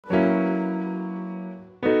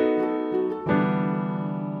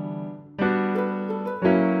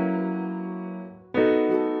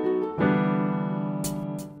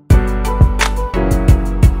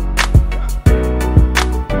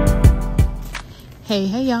Hey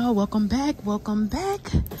y'all, welcome back.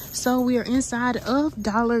 So we are inside of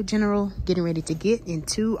Dollar General, getting ready to get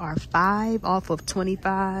into our 5 off of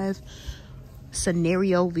 25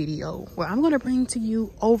 scenario video, where I'm going to bring to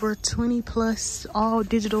you over 20 plus all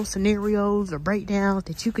digital scenarios or breakdowns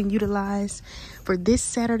that you can utilize for this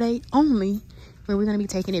Saturday only, where we're going to be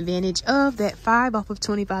taking advantage of that 5 off of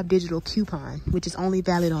 25 digital coupon, which is only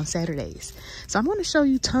valid on Saturdays. So I'm going to show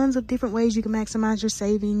you tons of different ways you can maximize your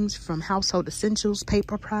savings, from household essentials,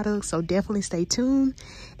 paper products. So definitely stay tuned.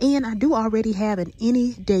 And I do already have an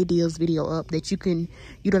any day deals video up that you can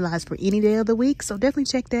utilize for any day of the week. So definitely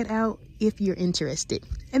check that out if you're interested.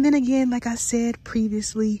 And then again, like I said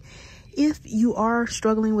previously, if you are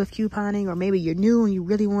struggling with couponing, or maybe you're new and you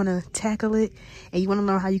really want to tackle it and you want to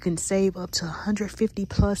learn how you can save up to $150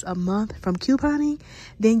 plus a month from couponing,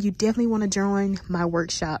 then you definitely want to join my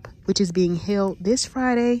workshop, which is being held this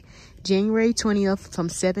Friday, January 20th from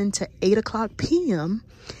 7 to 8 o'clock p.m.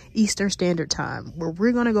 Eastern Standard Time, where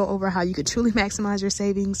we're going to go over how you can truly maximize your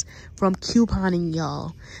savings from couponing,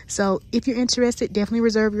 y'all. So if you're interested, definitely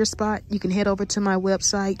reserve your spot. You can head over to my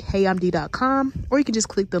website, heyimd.com, or you can just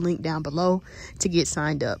click the link down below to get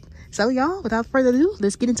signed up. So y'all, without further ado,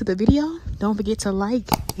 let's get into the video. Don't forget to like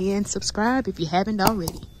and subscribe if you haven't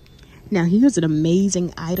already. Now, here's an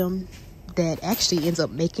amazing item that actually ends up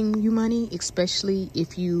making you money, especially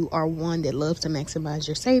if you are one that loves to maximize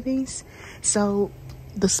your savings. So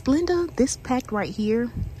the Splenda, this pack right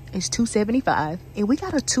here is $2.75, and we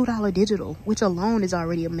got a $2 digital, which alone is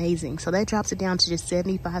already amazing. So that drops it down to just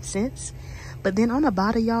 75 cents. But then on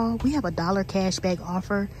IBOTTA, y'all, we have a $1 cashback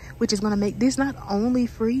offer, which is going to make this not only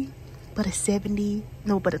free, but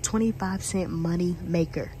a 25 cent money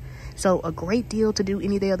maker. So a great deal to do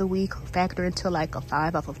any day of the week, factor into like a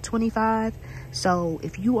 5 off of 25. So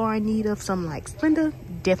if you are in need of some like Splenda,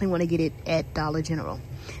 definitely want to get it at Dollar General.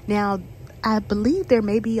 Now, I believe there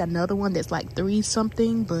may be another one that's like 3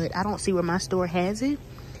 something, but I don't see where my store has it.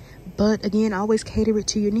 But again, always cater it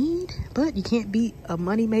to your need, but you can't beat a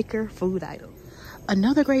moneymaker food item.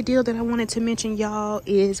 Another great deal that I wanted to mention, y'all,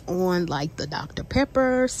 is on like the Dr.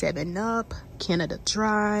 Pepper, 7-Up, Canada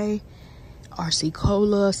Dry, RC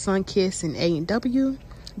Cola, Sunkist, and A&W.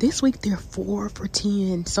 This week they're 4 for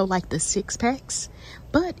 $10, so like the 6-packs.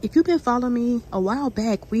 But if you've been following me a while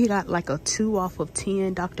back, we got like a 2 off of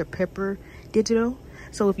 10 Dr. Pepper digital.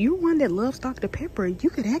 So if you're one that loves Dr. Pepper, you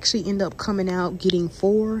could actually end up coming out getting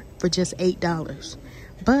 4 for just $8.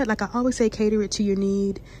 But like I always say, cater it to your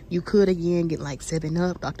need. You could again get like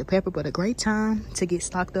 7-Up, Dr. Pepper, but a great time to get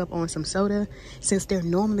stocked up on some soda, since they're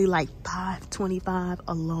normally like $5.25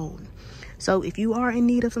 alone. So if you are in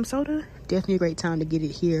need of some soda, definitely a great time to get it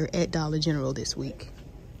here at Dollar General this week.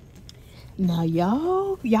 Now,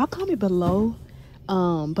 y'all comment below.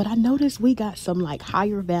 But I noticed we got some like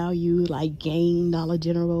higher value, like Gain Dollar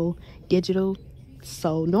General digital.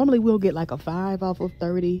 So normally we'll get like a 5 off of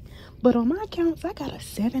 30. But on my accounts, I got a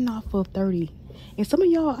 7 off of 30. And some of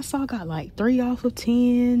y'all I saw got like 3 off of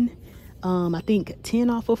 10. I think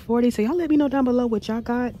 10 off of 40. So y'all let me know down below what y'all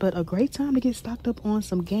got. But a great time to get stocked up on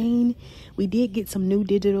some Gain. We did get some new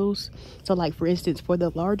digitals. So like for instance, for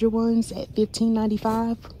the larger ones at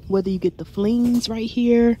 $15.95, whether you get the flings right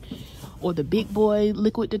here, or the big boy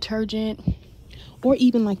liquid detergent, or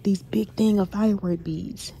even like these big thing of firework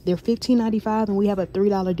beads, they're $15.95, and we have a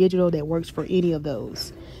 $3 digital that works for any of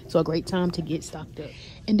those. So a great time to get stocked up.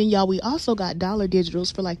 And then y'all, we also got dollar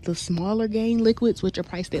digitals for like the smaller Gain liquids, which are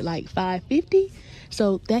priced at like $5.50.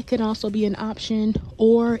 So that can also be an option.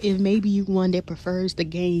 Or if maybe you one that prefers the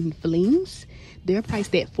Gain flings, they're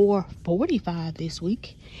priced at $4.45 this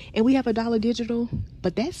week. And we have a $1 digital,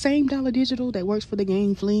 but that same $1 digital that works for the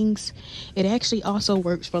Gain flings, it actually also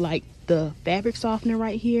works for like the fabric softener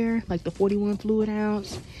right here, like the 41 fluid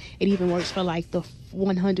ounce. It even works for like the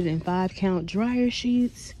 105 count dryer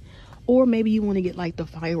sheets, or maybe you want to get like the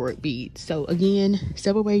firework beads. So again,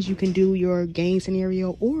 several ways you can do your Gain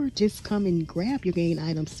scenario, or just come and grab your Gain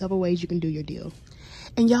items. Several ways you can do your deal.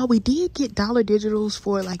 And y'all, we did get dollar digitals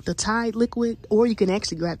for like the Tide liquid, or you can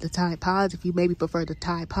actually grab the Tide pods if you maybe prefer the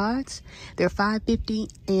Tide pods. They're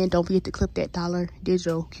 $5.50, and don't forget to clip that dollar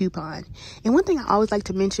digital coupon. And one thing I always like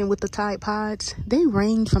to mention with the Tide pods, they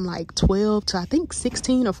range from like 12 to I think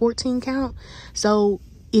 16 or 14 count. So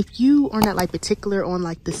if you are not like particular on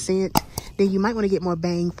like the scent, then you might want to get more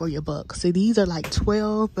bang for your buck. So these are like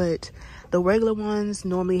 12, but the regular ones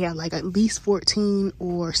normally have like at least 14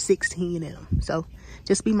 or 16 in them. So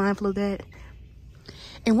just be mindful of that.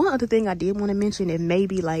 And one other thing I did want to mention, if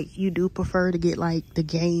maybe like you do prefer to get like the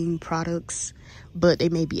game products, but they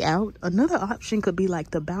may be out, another option could be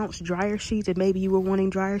like the Bounce dryer sheets. If maybe you were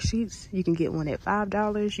wanting dryer sheets, you can get one at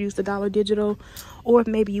 $5, use the Dollar Digital. Or if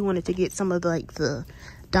maybe you wanted to get some of like the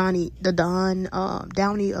Downy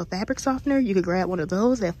fabric softener, you could grab one of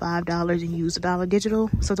those at $5 and use the Dollar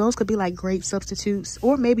Digital. So those could be like great substitutes.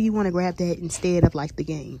 Or maybe you want to grab that instead of like the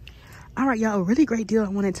game. All right, y'all, a really great deal I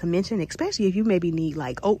wanted to mention, especially if you maybe need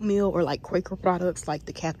like oatmeal or like Quaker products like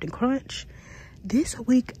the Captain Crunch. This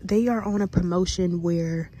week, they are on a promotion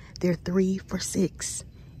where they're 3 for $6.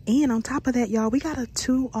 And on top of that, y'all, we got a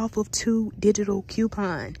 2 off of 2 digital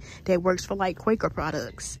coupon that works for like Quaker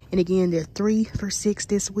products. And again, they're 3 for $6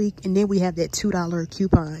 this week. And then we have that $2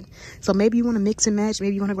 coupon. So maybe you want to mix and match.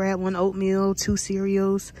 Maybe you want to grab 1 oatmeal, 2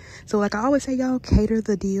 cereals. So like I always say, y'all, cater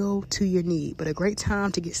the deal to your need. But a great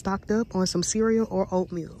time to get stocked up on some cereal or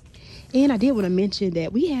oatmeal. And I did want to mention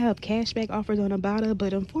that we have cashback offers on IBOTTA,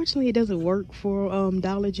 but unfortunately it doesn't work for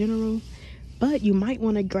Dollar General. But you might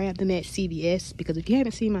want to grab them at CVS, because if you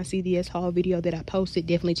haven't seen my CVS haul video that I posted,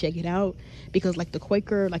 definitely check it out. Because like the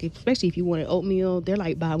Quaker, like especially if you wanted oatmeal, they're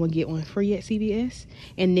like buy one get one free at CVS.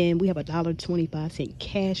 And then we have a $1.25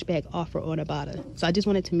 cashback offer on IBOTTA. So I just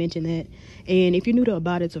wanted to mention that. And if you're new to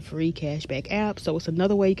IBOTTA, it's a free cashback app, so it's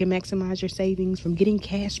another way you can maximize your savings from getting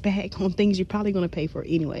cashback on things you're probably going to pay for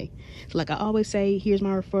anyway. So like I always say, here's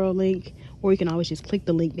my referral link, or you can always just click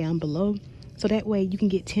the link down below. So that way you can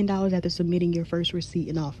get $10 after submitting your first receipt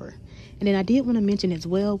and offer. And then I did want to mention as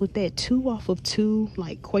well, with that 2 off of 2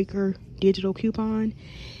 like Quaker digital coupon,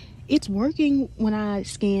 it's working when I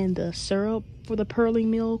scan the syrup for the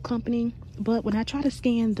Pearling Mill company. But when I try to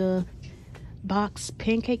scan the box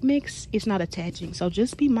pancake mix, it's not attaching. So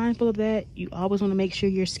just be mindful of that. You always want to make sure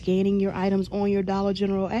you're scanning your items on your Dollar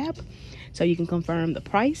General app so you can confirm the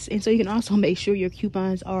price. And so you can also make sure your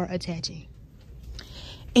coupons are attaching.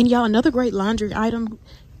 And y'all, another great laundry item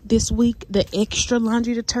this week, the extra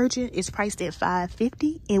laundry detergent is priced at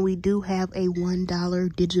 $5.50, and we do have a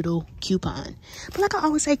 $1 digital coupon. But like I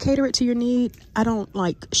always say, cater it to your need. I don't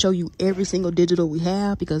like show you every single digital we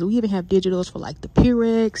have, because we even have digitals for like the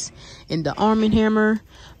Purex and the Arm & Hammer,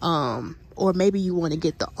 or maybe you want to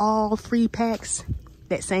get the all free packs.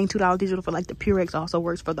 That same $2 digital for like the Purex also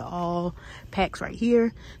works for the all packs right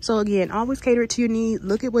here. So again, always cater it to your need.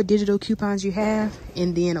 Look at what digital coupons you have,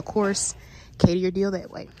 and then of course cater your deal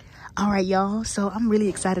that way. All right, y'all, so I'm really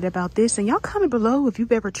excited about this, and y'all comment below if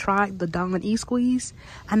you've ever tried the Dawn e-squeeze.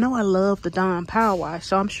 I know I love the Dawn Power Wash,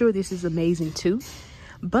 so I'm sure this is amazing too.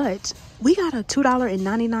 But we got a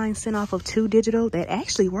 $2.99 off of 2 digital that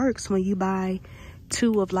actually works when you buy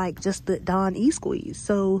 2 of like just the Dawn e-squeeze.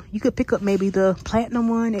 So you could pick up maybe the platinum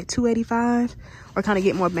one at $2.85, or kind of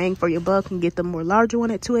get more bang for your buck and get the more larger one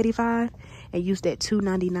at $2.85 and use that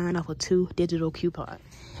 $2.99 off of 2 digital coupon.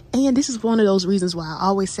 And this is one of those reasons why I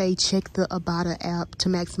always say check the IBOTTA app to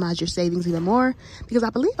maximize your savings even more, because I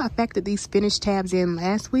believe I factored these finish tabs in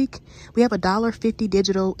last week. We have a $1.50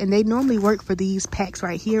 digital, and they normally work for these packs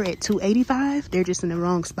right here at $2.85. They're just in the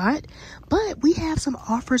wrong spot. But we have some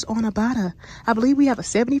offers on IBOTTA. I believe we have a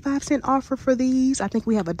 75-cent offer for these. I think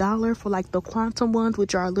we have $1 for like the quantum ones,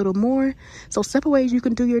 which are a little more. So several ways you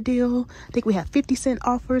can do your deal. I think we have 50-cent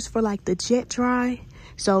offers for like the Jet Dry.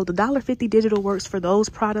 So the $1.50 digital works for those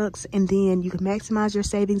products, and then you can maximize your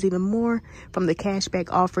savings even more from the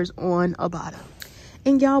cashback offers on IBOTTA.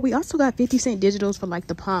 And y'all, we also got 50-cent digitals for like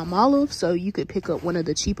the Palmolive, so you could pick up one of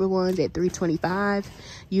the cheaper ones at $3.25.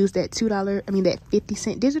 Use that that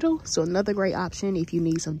 50-cent digital. So another great option if you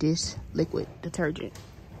need some dish liquid detergent.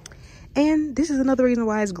 And this is another reason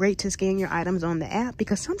why it's great to scan your items on the app,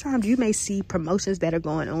 because sometimes you may see promotions that are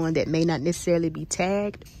going on that may not necessarily be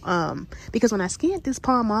tagged. Because when I scanned this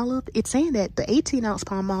Palmolive, it's saying that the 18-ounce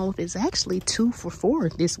Palmolive is actually 2 for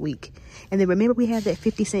 $4 this week. And then remember, we have that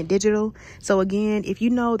 50-cent digital. So again, if you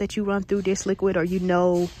know that you run through dish liquid, or you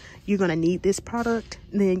know you're going to need this product,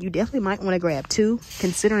 then you definitely might want to grab 2,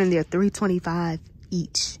 considering they're $3.25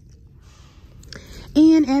 each.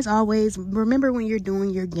 And as always, remember when you're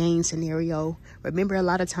doing your game scenario, remember a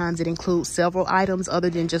lot of times it includes several items other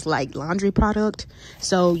than just like laundry product.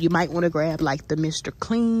 So you might want to grab like the Mr.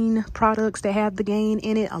 Clean products that have the gain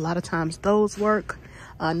in it. A lot of times those work.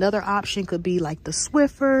 Another option could be like the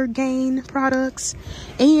Swiffer gain products.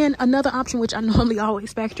 And another option, which I normally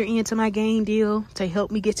always factor into my gain deal to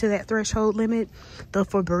help me get to that threshold limit, the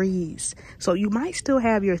Febreze. So you might still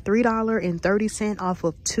have your $3.30 off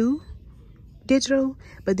of 2 digital,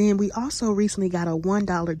 but then we also recently got a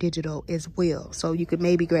 $1 digital as well. So you could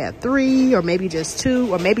maybe grab 3, or maybe just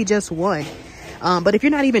 2, or maybe just 1. But if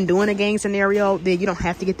you're not even doing a game scenario, then you don't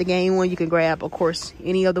have to get the game one. You can grab, of course,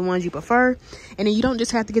 any of the ones you prefer. And then you don't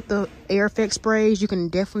just have to get the air effect sprays. You can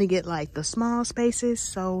definitely get like the small spaces.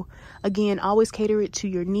 So again, always cater it to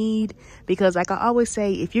your need, because like I always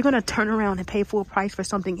say, if you're going to turn around and pay full price for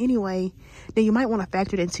something anyway, then you might want to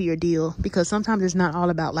factor it into your deal, because sometimes it's not all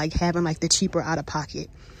about like having like the cheaper out of pocket.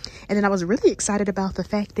 And then I was really excited about the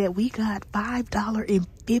fact that we got $5.50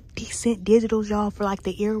 digitals, y'all, for like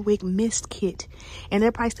the Airwick Mist kit. And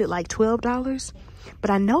they're priced at like $12. But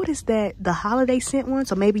I noticed that the holiday scent ones,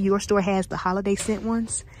 so maybe your store has the holiday scent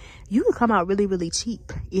ones, you can come out really, really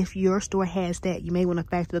cheap. If your store has that, you may want to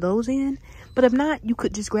factor those in. But if not, you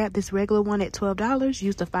could just grab this regular one at $12,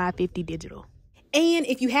 use the $5.50 digital. And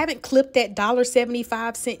if you haven't clipped that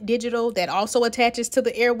 $1.75 digital that also attaches to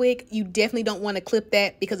the Airwick, you definitely don't want to clip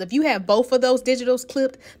that, because if you have both of those digitals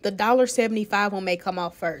clipped, the $1.75 one may come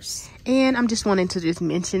off first. And I'm just wanting to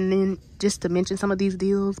mention some of these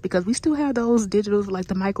deals, because we still have those digitals like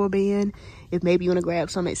the micro band. If maybe you want to grab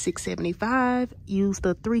some at $6.75, use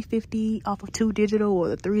the $3.50 off of 2 digital, or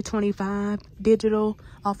the $3.25 digital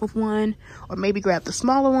off of 1, or maybe grab the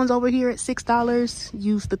smaller ones over here at $6,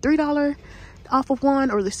 use the $3 off of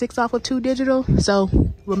 1, or the 6 off of 2 digital. So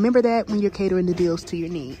remember that when you're catering the deals to your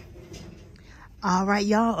need. All right,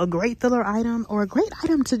 y'all, a great filler item, or a great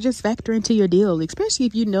item to just factor into your deal, especially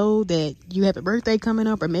if you know that you have a birthday coming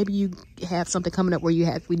up, or maybe you have something coming up where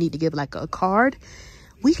we need to give like a card.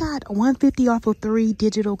 We got $1.50 off of 3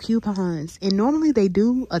 digital coupons, and normally they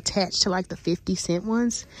do attach to like the 50-cent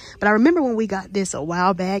ones. But I remember when we got this a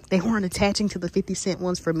while back, they weren't attaching to the 50-cent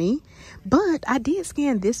ones for me. But I did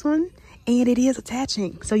scan this one, and it is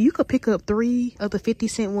attaching. So you could pick up 3 of the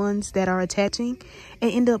 50-cent ones that are attaching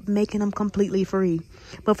and end up making them completely free.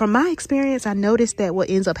 But from my experience, I noticed that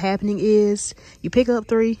what ends up happening is you pick up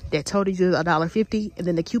 3 that total you $1.50, and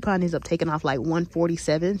then the coupon ends up taking off like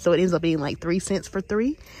 $1.47. So it ends up being like 3 cents for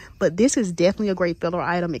 3. But this is definitely a great filler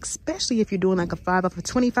item, especially if you're doing like a 5 off of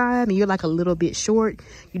 25 and you're like a little bit short.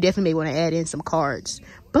 You definitely may want to add in some cards.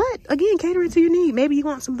 But again, cater it to your need. Maybe you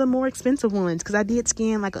want some of the more expensive ones, because I did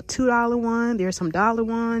scan like a $2 one. There's some dollar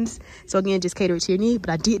ones. So again, just cater it to your need.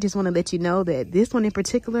 But I did just want to let you know that this one in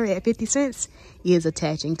particular at 50 cents is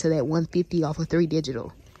attaching to that $1.50 off of 3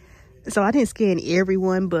 digital. So I didn't scan every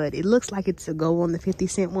one, but it looks like it's a go on the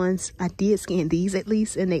 50-cent ones. I did scan these at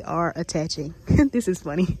least, and they are attaching. This is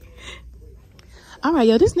funny. All right,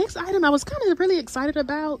 yo, this next item I was kind of really excited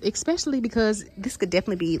about, especially because this could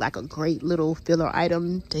definitely be like a great little filler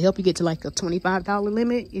item to help you get to like a $25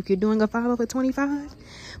 limit if you're doing a 5 off of 25.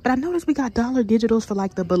 But I noticed we got dollar digitals for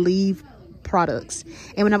like the Believe products.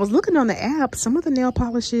 And when I was looking on the app, some of the nail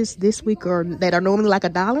polishes this week that are normally like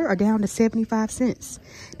 $1 are down to 75 cents.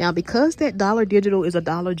 Now, because that dollar digital is a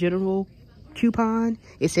Dollar General coupon,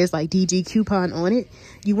 it says like DG coupon on it,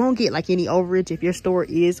 you won't get like any overage if your store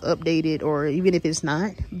is updated, or even if it's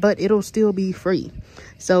not, but it'll still be free.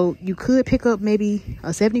 So you could pick up maybe a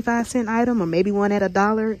 75-cent item, or maybe one at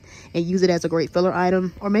 $1, and use it as a great filler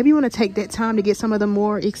item. Or maybe you want to take that time to get some of the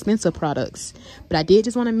more expensive products. But I did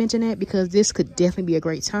just want to mention that, because this could definitely be a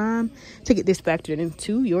great time to get this factored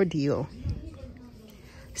into your deal.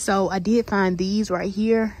 So I did find these right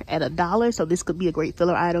here at $1. So this could be a great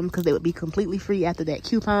filler item, because they would be completely free after that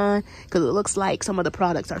coupon, because it looks like some of the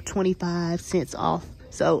products are 25 cents off.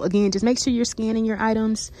 So again, just make sure you're scanning your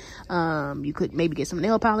items. You could maybe get some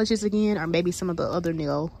nail polishes again, or maybe some of the other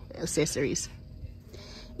nail accessories.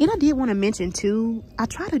 And I did want to mention too, I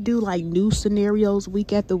try to do like new scenarios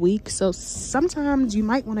week after week. So sometimes you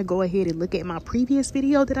might want to go ahead and look at my previous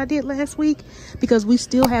video that I did last week, because we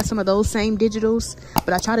still have some of those same digitals,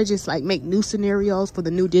 but I try to just like make new scenarios for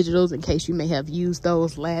the new digitals in case you may have used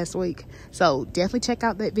those last week. So definitely check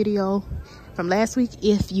out that video from last week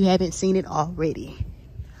if you haven't seen it already.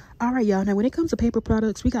 All right, y'all. Now, when it comes to paper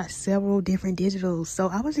products, we got several different digitals. So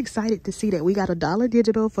I was excited to see that we got a $1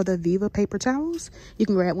 digital for the Viva paper towels. You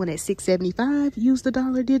can grab one at $6.75. Use the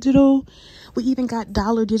 $1 digital. We even got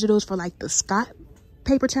dollar digitals for like the Scott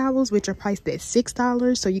paper towels, which are priced at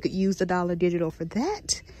 $6. So you could use the $1 digital for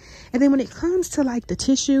that. And then when it comes to like the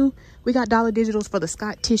tissue, we got $1 digitals for the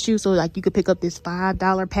Scott tissue. So like you could pick up this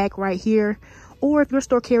 $5 pack right here. Or if your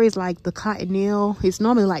store carries like the cotton nail, it's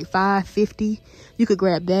normally like $5.50. You could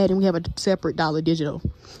grab that, and we have a separate $1 digital.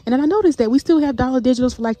 And then I noticed that we still have $1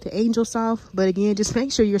 digitals for like the Angel Soft. But again, just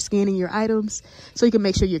make sure you're scanning your items so you can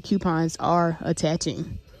make sure your coupons are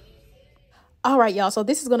attaching. All right, y'all. So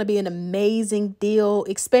this is going to be an amazing deal,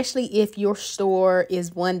 especially if your store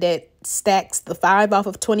is one that stacks the 5 off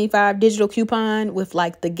of 25 digital coupon with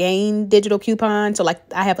like the gain digital coupon. So like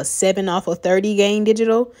I have a 7 off of 30 gain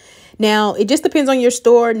digital. Now, it just depends on your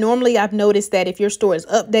store. Normally, I've noticed that if your store is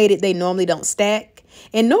updated, they normally don't stack.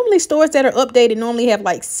 And normally stores that are updated normally have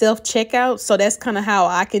like self-checkout. So that's kind of how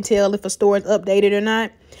I can tell if a store is updated or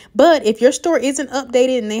not. But if your store isn't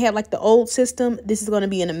updated and they have like the old system, this is going to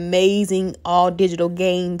be an amazing all digital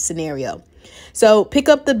gain scenario. So pick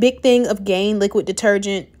up the big thing of Gain liquid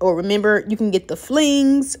detergent, or remember, you can get the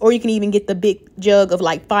flings, or you can even get the big jug of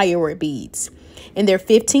like firework beads. And they're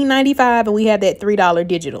 $15.95, and we have that $3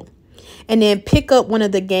 digital. And then pick up one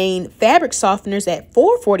of the Gain fabric softeners at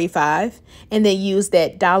 $4.45, and then use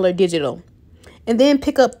that $1 digital. And then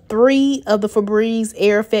pick up 3 of the Febreze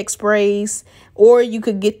air effect sprays, or you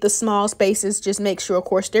could get the small spaces. Just make sure, of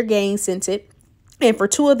course, they're Gain scented. And for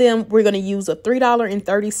 2 of them, we're going to use a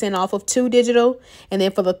 $3.30 off of 2 digital. And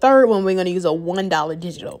then for the third one, we're going to use a $1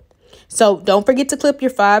 digital. So don't forget to clip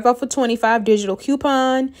your 5 off of 25 digital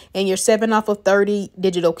coupon and your 7 off of 30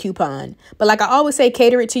 digital coupon. But like I always say,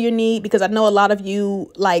 cater it to your need, because I know a lot of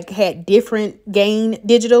you like had different Gain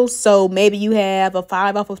digitals. So maybe you have a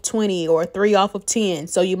 5 off of 20 or a 3 off of 10.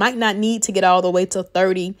 So you might not need to get all the way to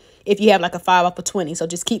 30 if you have like a 5 off of 20. So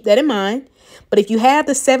just keep that in mind. But if you have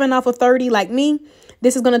the 7 off of 30 like me,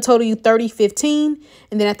 this is going to total you $30.15.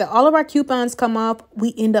 And then after all of our coupons come off,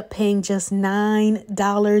 we end up paying just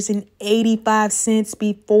 $9.85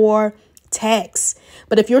 before tax.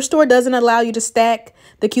 But if your store doesn't allow you to stack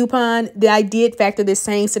the coupon, I did factor this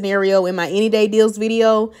same scenario in my Any Day Deals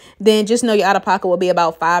video, then just know your out of pocket will be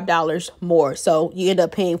about $5 more. So you end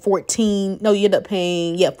up paying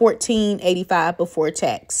 $14.85 before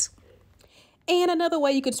tax. And another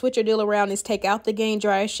way you could switch your deal around is take out the Gain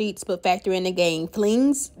dryer sheets, but factor in the Gain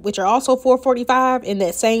flings, which are also $4.45, and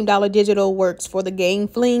that same $1 digital works for the Gain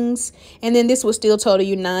flings. And then this will still total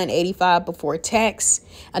you $9.85 before tax.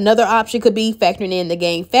 Another option could be factoring in the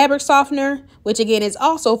Gain fabric softener, which again is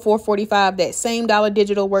also $4.45. That same $1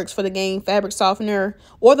 digital works for the Gain fabric softener,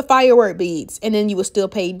 or the firework beads, and then you will still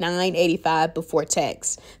pay $9.85 before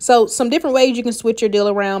tax. So some different ways you can switch your deal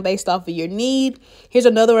around based off of your need. Here's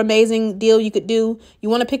another amazing deal you could do. You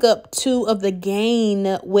want to pick up 2 of the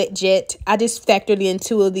Gain wet jet. I just factored in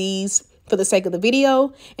 2 of these for the sake of the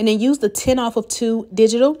video, and then use the 10 off of 2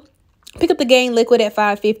 digital. Pick up the Gain liquid at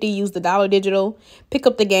 $5.50. Use the $1 digital. Pick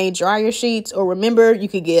up the Gain dryer sheets, or remember, you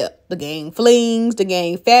could get the Gain flings, the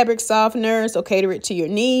Gain fabric softener. So cater it to your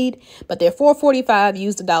need, but they're $4.45.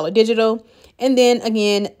 Use the $1 digital. And then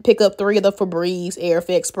again, pick up 3 of the Febreze air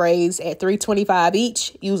effect sprays at $3.25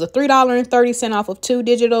 each. Use a $3.30 off of 2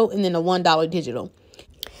 digital, and then a $1 digital.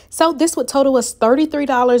 So this would total us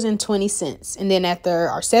 $33.20. And then after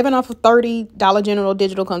our 7 off of 30 Dollar General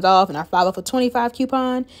digital comes off and our 5 off of 25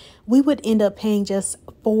 coupon, we would end up paying just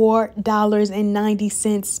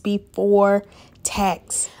 $4.90 before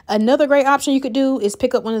tax. Another great option you could do is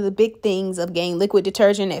pick up one of the big things of Gain liquid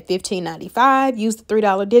detergent at $15.95. Use the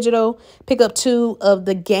 $3 digital. Pick up 2 of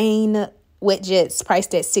the Gain wet jets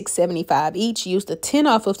priced at $6.75 each. Use the 10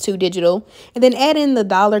 off of 2 digital, and then add in the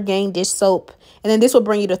 $1 Gain dish soap. And then this will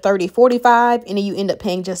bring you to $30.45, and then you end up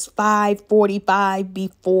paying just $5.45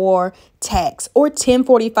 before tax, or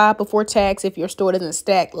 $10.45 before tax if your store doesn't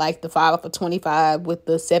stack like the 5 off of 25 with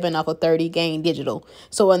the 7 off of 30 Gain digital.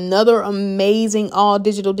 So another amazing all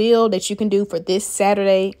digital deal that you can do for this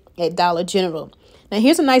Saturday at Dollar General. Now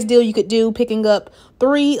here's a nice deal you could do, picking up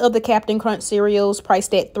 3 of the Captain Crunch cereals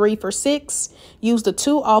priced at $3 for $6. Use the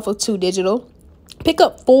 2 off of 2 digital. Pick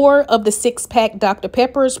up 4 of the 6-pack Dr.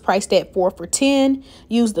 Peppers priced at $4 for $10.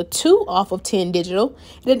 Use the 2 off of 10 digital.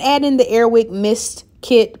 And then add in the Airwick Mist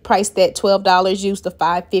kit priced at $12. Use the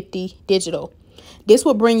 $5.50 digital. This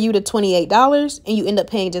will bring you to $28, and you end up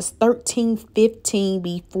paying just $13.15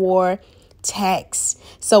 before tax.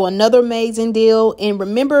 So another amazing deal. And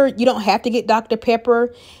remember, you don't have to get Dr.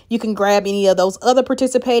 Pepper. You can grab any of those other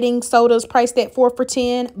participating sodas priced at $4 for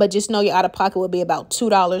 $10, but just know your out of pocket will be about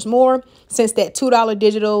 $2 more, since that $2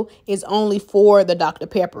 digital is only for the Dr.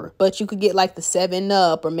 Pepper. But you could get like the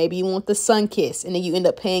 7-Up, or maybe you want the Sunkist, and then you end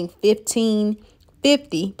up paying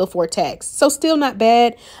 $15.50 before tax. So still not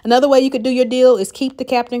bad. Another way you could do your deal is keep the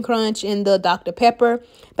Captain Crunch and the Dr. Pepper,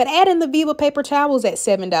 but add in the Viva paper towels at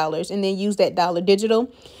 $7, and then use that $1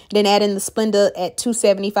 digital. Then add in the Splenda at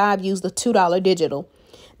 $2.75. Use the $2 digital.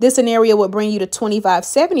 This scenario would bring you to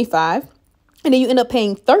 $25.75. And then you end up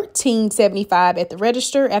paying $13.75 at the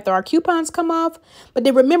register after our coupons come off. But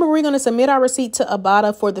then remember, we're going to submit our receipt to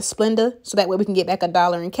IBOTTA for the Splenda, so that way we can get back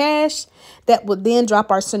 $1 in cash. That would then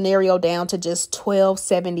drop our scenario down to just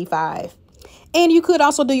 $12.75. And you could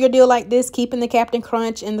also do your deal like this, keeping the Captain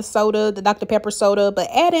Crunch and the soda, the Dr. Pepper soda, but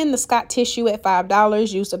add in the Scott tissue at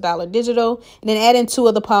 $5, use $1 digital, and then add in 2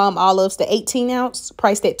 of the Palm Olives, the 18-ounce,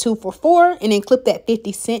 priced at 2 for $4, and then clip that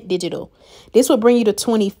 50-cent digital. This will bring you to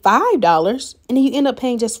 $25, and then you end up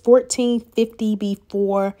paying just $14.50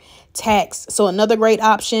 before tax. So another great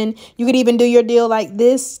option. You could even do your deal like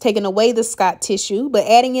this, taking away the Scott tissue, but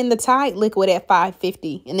adding in the Tide liquid at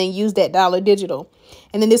 $5.50, and then use that $1 digital.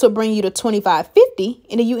 And then this will bring you to $25.50,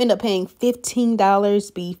 and then you end up paying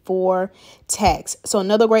 $15 before tax. So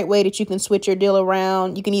another great way that you can switch your deal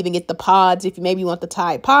around. You can even get the pods if you maybe want the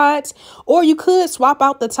Tide pods, or you could swap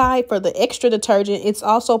out the Tide for the extra detergent. It's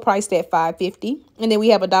also priced at $5.50, and then we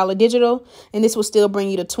have $1 digital, and this will still bring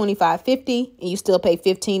you to $25.50, and you still pay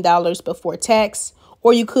 $15 before tax.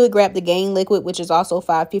 Or you could grab the Gain liquid, which is also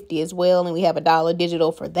 $5.50 as well, and we have $1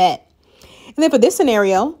 digital for that. And then for this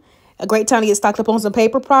scenario, a great time to get stocked up on some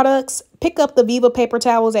paper products. Pick up the Viva paper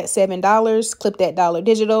towels at $7, clip that $1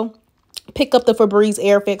 digital. Pick up the Febreze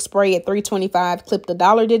Air Effect spray at $3.25, clip the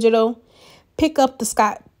 $1 digital. Pick up the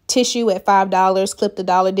Scott tissue at $5, clip the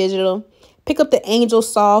 $1 digital. Pick up the Angel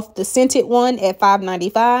Soft, the scented one at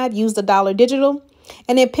 $5.95, use the $1 digital.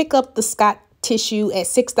 And then pick up the Scott tissue at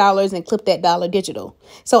 $6 and clip that $1 digital.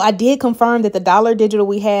 So I did confirm that the $1 digital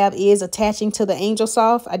we have is attaching to the Angel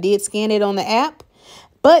Soft. I did scan it on the app.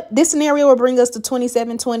 But this scenario will bring us to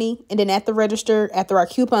 $27.20, and then at the register, after our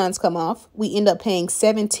coupons come off, we end up paying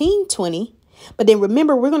 $17.20. But then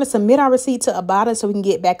remember, we're going to submit our receipt to IBOTTA so we can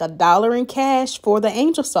get back $1 in cash for the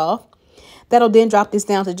Angel Soft. That'll then drop this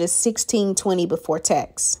down to just $16.20 before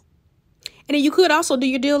tax. And then you could also do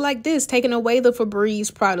your deal like this, taking away the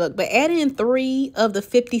Febreze product, but add in 3 of the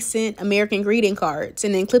 50-cent American greeting cards,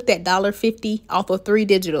 and then clip that $1.50 off of 3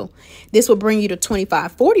 digital. This will bring you to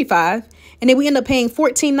 $25.45. And then we end up paying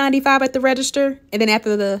 $14.95 at the register. And then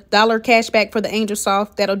after the $1 cash back for the Angel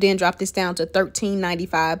Soft, that'll then drop this down to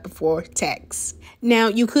 $13.95 before tax. Now,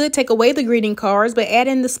 you could take away the greeting cards, but add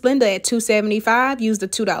in the Splenda at $2.75. Use the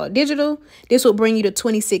 $2 digital. This will bring you to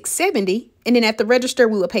 $26.70. And then at the register,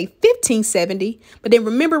 we will pay $15.70. But then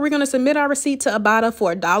remember, we're going to submit our receipt to IBOTTA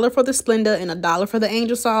for $1 for the Splenda and $1 for the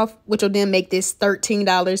Angel Soft, which will then make this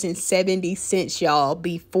 $13.70, y'all,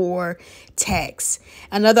 before tax.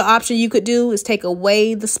 Another option you could do is take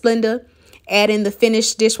away the Splenda, add in the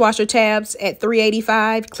finished dishwasher tabs at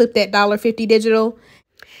 $3.85, clip that $1.50 digital.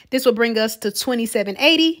 This will bring us to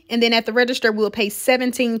 $27.80, and then at the register, we'll pay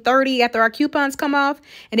 $17.30 after our coupons come off,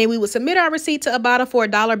 and then we will submit our receipt to IBOTTA for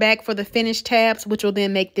 $1 back for the finished tabs, which will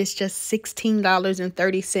then make this just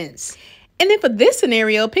 $16.30. And then for this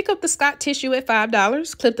scenario, pick up the Scott tissue at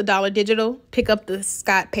 $5, clip the $1 digital. Pick up the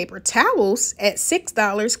Scott paper towels at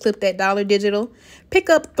 $6, clip that $1 digital. Pick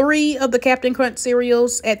up 3 of the Captain Crunch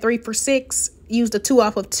cereals at 3 for $6. Use the 2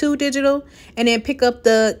 off of 2 digital, and then pick up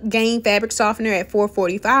the Gain fabric softener at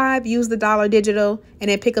 $4.45. Use the $1 digital, and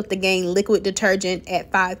then pick up the Gain liquid detergent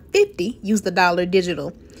at $5.50. Use the $1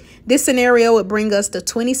 digital. This scenario would bring us to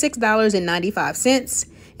 $26.95.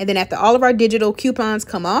 And then after all of our digital coupons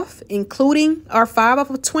come off, including our 5 off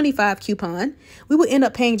of 25 coupon, we will end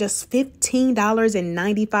up paying just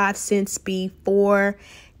 $15.95 before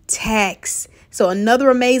tax. So another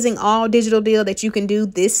amazing all digital deal that you can do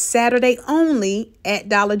this Saturday only at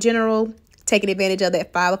Dollar General, taking advantage of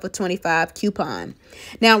that 5 off of 25 coupon.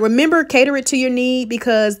 Now, remember, cater it to your need,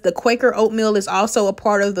 because the Quaker oatmeal is also a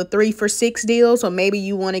part of the 3 for $6 deal. So maybe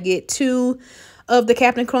you want to get 2 of the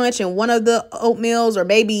Captain Crunch and 1 of the oatmeals, or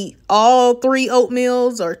maybe all 3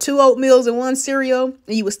 oatmeals or 2 oatmeals and 1 cereal,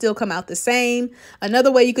 and you would still come out the same.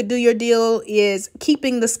 Another way you could do your deal is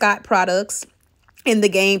keeping the Scott products and the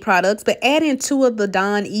Gain products, but add in 2 of the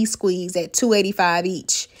Dawn E-Squeeze at $2.85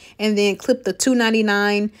 each, and then clip the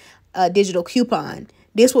 $2.99 digital coupon.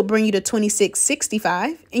 This will bring you to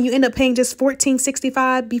 $26.65, and you end up paying just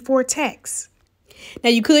 $14.65 before tax.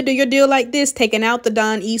 Now, you could do your deal like this, taking out the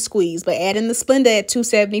Dawn E-Squeeze, but add in the Splenda at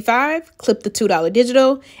 $2.75, clip the $2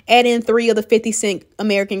 digital, add in 3 of the 50-cent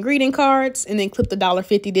American greeting cards, and then clip the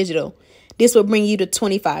 $1.50 digital. This will bring you to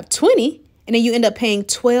 $25.20. And then you end up paying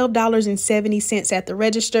 $12.70 at the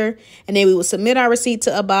register. And then we will submit our receipt to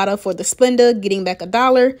IBOTTA for the Splenda, getting back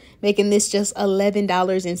 $1, making this just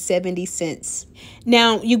 $11.70.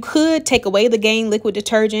 Now, you could take away the Gain liquid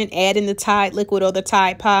detergent, add in the Tide liquid or the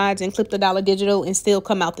Tide pods, and clip the $1 digital and still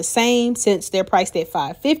come out the same, since they're priced at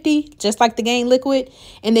 $5.50, just like the Gain liquid.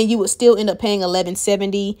 And then you would still end up paying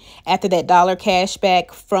 $11.70 after that $1 cash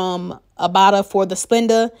back from IBOTTA for the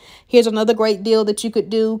Splenda. Here's another great deal that you could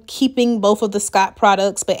do, keeping both of the Scott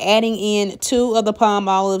products, but adding in 2 of the palm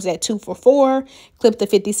olives at 2 for $4, clip the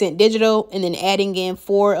 50-cent digital, and then adding in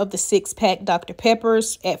 4 of the 6-pack Dr.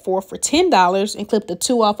 Peppers at 4 for $10, and clip the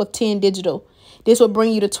 2 off of 10 digital. This will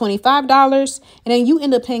bring you to $25, and then you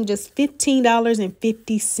end up paying just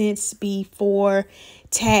 $15.50 before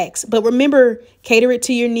tax. But remember, cater it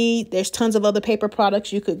to your need. There's tons of other paper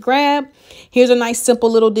products you could grab. Here's a nice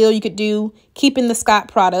simple little deal you could do, keeping the Scott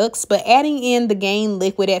products, but adding in the Gain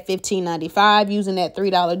liquid at $15.95 using that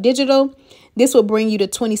 $3 digital. This will bring you to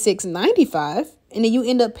 $26.95, and then you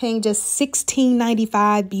end up paying just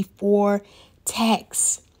 $16.95 before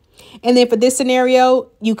tax. And then for this scenario,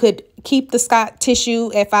 you could keep the Scott tissue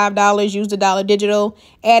at $5, use the $1 digital,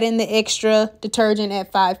 add in the extra detergent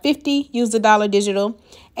at $5.50, use the $1 digital,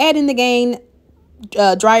 add in the Gain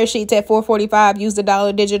dryer sheets at $4.45, use the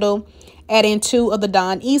 $1 digital, add in 2 of the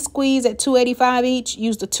Dawn E-Squeeze at $2.85 each,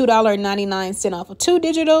 use the $2.99 off of 2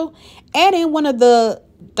 digital, add in one of the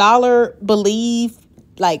Believe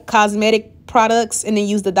like cosmetic products, and then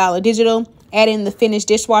use the $1 digital. Add in the finished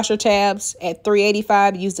dishwasher tabs at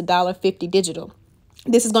 $3.85, use the $1.50 digital.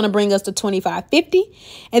 This is going to bring us to $25.50.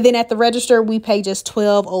 And then at the register, we pay just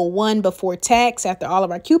 $12.01 before tax after all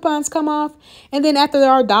of our coupons come off. And then after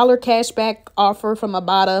our $1 cashback offer from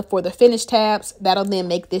IBOTTA for the finished tabs, that'll then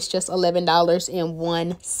make this just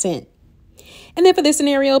 $11.01. And then for this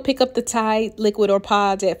scenario, pick up the Tide liquid or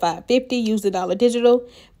pods at $5.50, use the $1 digital.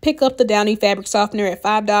 Pick up the Downy fabric softener at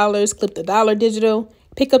 $5, clip the $1 digital.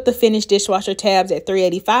 Pick up the finished dishwasher tabs at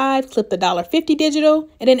 $3.85, clip the $1.50 digital,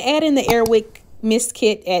 and then add in the Airwick mist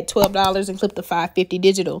kit at $12 and clip the $5.50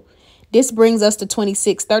 digital. This brings us to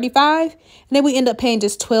 $26.35, and then we end up paying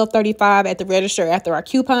just $12.35 at the register after our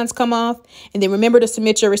coupons come off. And then remember to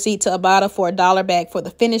submit your receipt to IBOTTA for $1 back for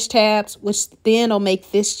the finished tabs, which then will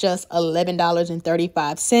make this just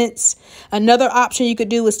 $11.35. Another option you could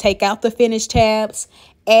do is take out the finished tabs,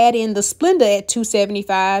 add in the Splenda at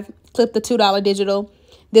 $2.75, clip the $2 digital.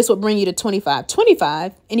 This will bring you to $25.25,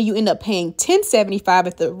 and then you end up paying $10.75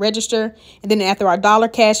 at the register. And then after our $1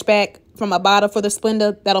 cashback from IBOTTA for the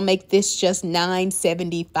Splenda, that'll make this just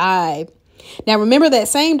 $9.75. Now, remember that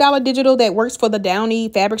same $1 digital that works for the Downy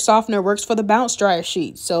fabric softener works for the bounce dryer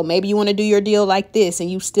sheet. So maybe you want to do your deal like this, and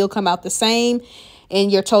you still come out the same,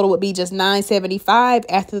 and your total would be just $9.75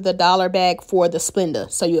 after the $1 bag for the Splenda.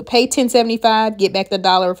 So you would pay $10.75, get back the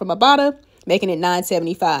 $1 from IBOTTA, making it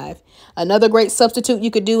 $9.75. Another great substitute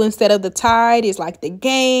you could do instead of the Tide is like the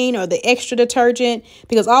Gain or the extra detergent,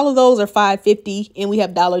 because all of those are $5.50 and we have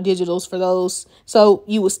 $1 digitals for those. So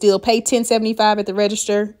you will still pay $10.75 at the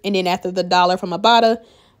register, and then after the $1 from IBOTTA,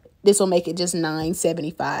 this will make it just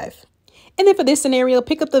 $9.75. And then for this scenario,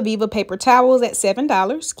 pick up the Viva paper towels at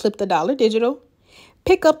 $7, clip the $1 digital.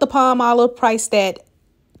 Pick up the palm olive priced at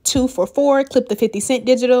 2 for $4, clip the 50-cent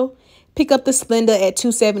digital. Pick up the Splenda at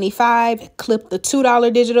 $2.75, clip the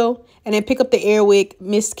 $2 digital, and then pick up the Airwick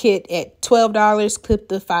mist kit at $12, clip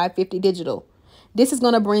the $5.50 digital. This is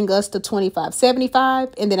going to bring us to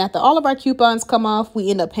 $25.75, and then after all of our coupons come off, we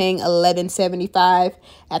end up paying $11.75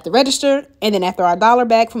 at the register, and then after our $1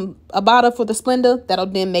 back from IBOTTA for the Splenda, that'll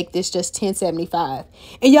then make this just $10.75.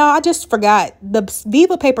 And y'all, I just forgot, the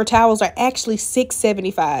Viva paper towels are actually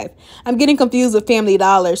 $6.75. I'm getting confused with Family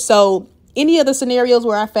Dollar, so any of the scenarios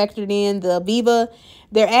where I factored in the Viva,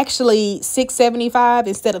 they're actually $6.75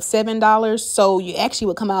 instead of $7. So you actually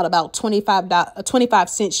would come out about 25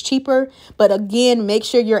 cents cheaper. But again, make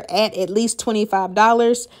sure you're at least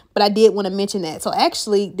 $25. But I did want to mention that. So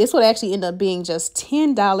actually, this would actually end up being just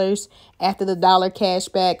 $10 after the $1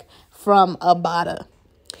 cashback from IBOTTA.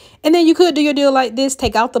 And then you could do your deal like this,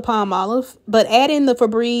 take out the palm olive, but add in the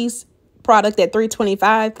Febreze product at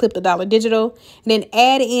 $3.25, clip the $1 digital, and then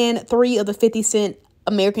add in 3 of the 50-cent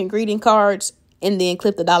American greeting cards, and then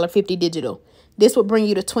clip the $1.50 digital. This will bring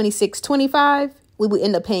you to $26.25. We will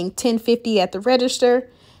end up paying $10.50 at the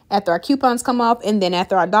register after our coupons come off, and then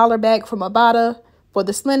after our $1 back from IBOTTA for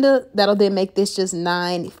the Splenda, that'll then make this just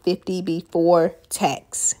 $9.50 before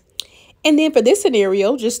tax. And then for this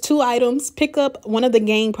scenario, just 2 items. Pick up one of the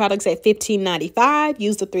Gain products at $15.95.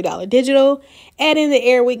 Use the $3 digital. Add in the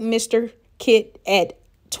Airwick Mister kit at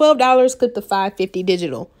 $12. Clip the $5.50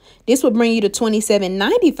 digital. This would bring you to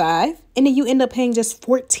 $27.95, and then you end up paying just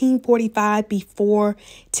 $14.45 before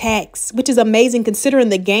tax, which is amazing considering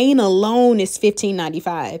the Gain alone is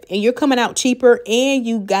 $15.95, and you're coming out cheaper, and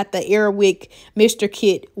you got the Airwick Mister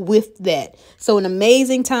kit with that. So an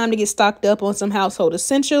amazing time to get stocked up on some household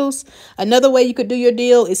essentials. Another way you could do your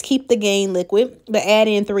deal is keep the Gain liquid, but add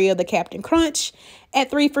in 3 of the Captain Crunch. At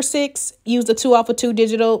 3 for $6, use the 2 off of 2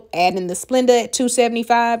 digital. Add in the Splenda at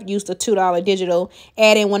 $2.75. Use the $2 digital.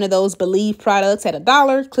 Add in one of those Believe products at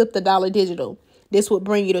 $1. Clip the $1 digital. This would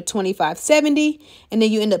bring you to $25.70, and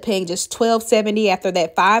then you end up paying just $12.70 after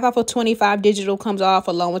that 5 off of 25 digital comes off,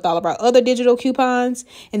 along with all of our other digital coupons.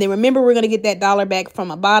 And then remember, we're going to get that $1 back from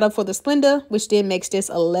IBOTTA for the Splenda, which then makes this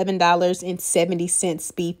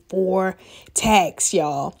 $11.70 before tax,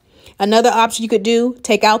 y'all. Another option you could do,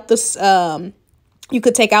 take out this you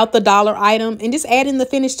could take out the $1 item and just add in the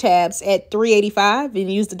finish tabs at $3.85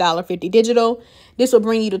 and use the $1.50 digital. This will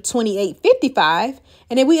bring you to $28.55,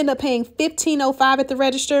 and then we end up paying $15.05 at the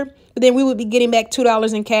register. But then we would be getting back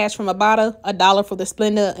 $2 in cash from IBOTTA, $1 for the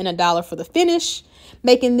Splenda, and $1 for the finish,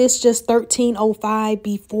 making this just $13.05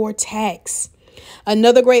 before tax.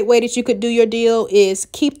 Another great way that you could do your deal is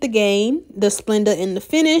keep the game, the Splenda, and the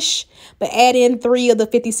finish, but add in 3 of the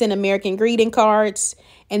 50-cent American greeting cards,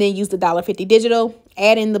 and then use the $1.50 digital.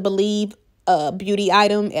 Add in the Believe beauty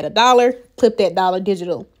item at $1. Clip that $1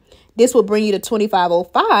 digital. This will bring you to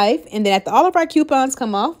 $25.05. And then after all of our coupons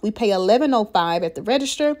come off, we pay $11.05 at the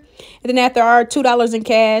register. And then after our $2 in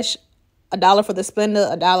cash, $1 for the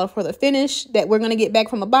Splenda, $1 for the finish that we're going to get back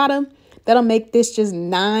from IBOTTA, that'll make this just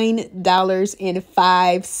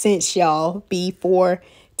 $9.05, y'all, before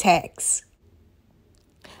tax.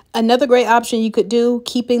 Another great option you could do,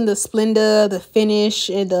 keeping the Splenda, the finish,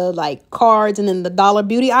 and the cards, and then the $1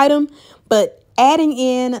 beauty item, but adding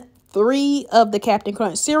in 3 of the Captain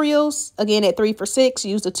Crunch cereals, again at 3 for $6,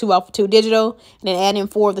 use the 2 off of 2 digital, and then add in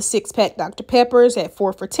 4 of the 6-pack Dr. Peppers at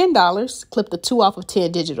 4 for $10, clip the 2 off of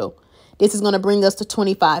 10 digital. This is going to bring us to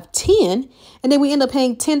 $25.10, and then we end up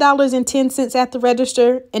paying $10.10 at the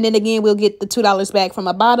register, and then again we'll get the $2 back from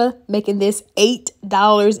IBOTTA, making this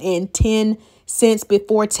 $8.10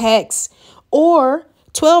 before tax, or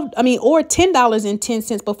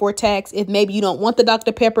 $10.10 before tax if maybe you don't want the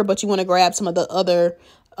Dr. Pepper, but you want to grab some of the other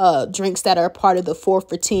drinks that are part of the 4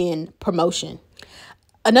 for $10 promotion.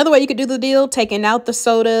 Another way you could do the deal, taking out the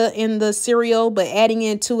soda in the cereal, but adding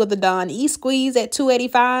in 2 of the Dawn E-Squeeze at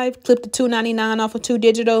 $2.85, clip the $2.99 off of 2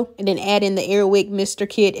 digital, and then add in the Airwick Mr.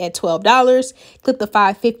 Kit at $12, clip the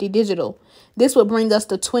 $5.50 digital. This will bring us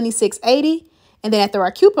to $26.80, and then after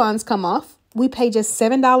our coupons come off, we pay just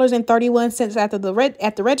 $7.31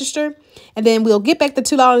 at the register, and then we'll get back the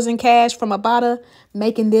 $2 in cash from IBOTTA,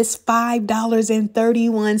 making this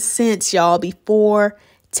 $5.31, y'all, before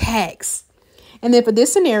tax. And then for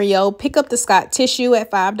this scenario, pick up the Scott tissue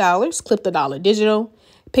at $5, clip the $1 digital.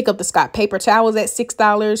 Pick up the Scott paper towels at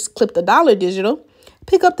 $6, clip the $1 digital.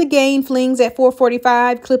 Pick up the Gain Flings at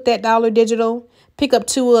 $4.45, clip that $1 digital. Pick up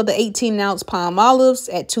 2 of the 18-ounce palm olives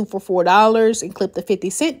at 2 for $4 and clip the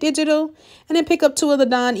 50-cent digital. And then pick up 2 of the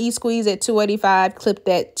Dawn E-Squeeze at $2.85, clip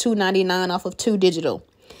that $2.99 off of 2 digital.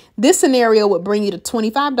 This scenario would bring you to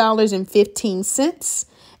 $25.15.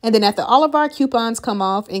 And then after all of our coupons come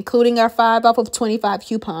off, including our 5 off of 25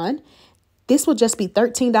 coupon, this will just be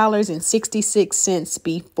 $13.66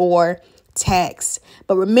 before tax.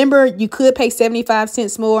 But remember, you could pay 75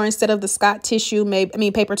 cents more instead of the Scott tissue,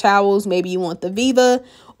 paper towels. Maybe you want the Viva,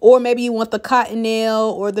 or maybe you want the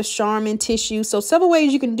Cottonelle or the Charmin tissue. So several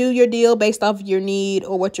ways you can do your deal based off of your need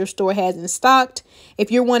or what your store has in stock.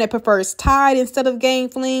 If you're one that prefers Tide instead of Gain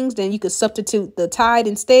Flings, then you could substitute the Tide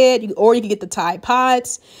instead, or you can get the Tide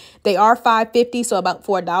Pods. They are $5.50, so about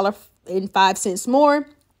 $4.05 more.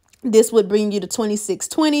 This would bring you to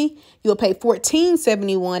 $26.20. You'll pay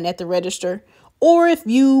 $14.71 at the register. Or if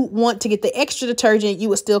you want to get the extra detergent, you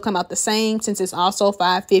would still come out the same since it's also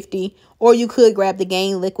 $5.50. Or you could grab the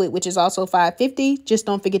Gain Liquid, which is also $5.50. Just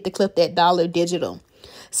don't forget to clip that $1 digital.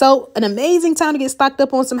 So an amazing time to get stocked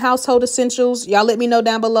up on some household essentials. Y'all let me know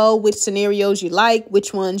down below which scenarios you like,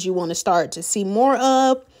 which ones you want to start to see more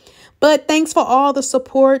of. But thanks for all the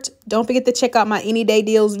support. Don't forget to check out my Any Day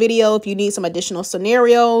Deals video if you need some additional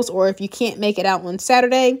scenarios or if you can't make it out on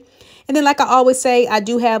Saturday. And then like I always say, I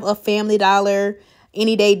do have a Family Dollar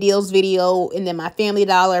Any Day Deals video. And then my Family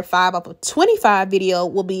Dollar 5 off of 25 video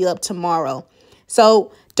will be up tomorrow.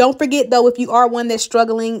 So don't forget, though, if you are one that's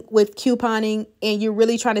struggling with couponing and you're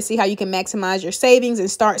really trying to see how you can maximize your savings and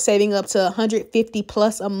start saving up to $150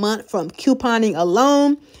 plus a month from couponing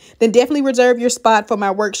alone, then definitely reserve your spot for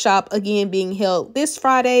my workshop, again, being held this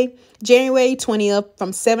Friday, January 20th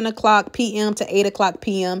from 7 o'clock p.m. to 8 o'clock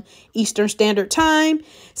p.m. Eastern Standard Time.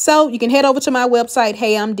 So you can head over to my website,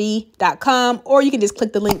 heyimd.com, or you can just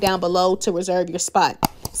click the link down below to reserve your spot.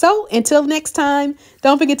 So until next time,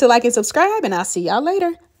 don't forget to like and subscribe, and I'll see y'all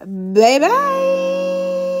later. Bye-bye.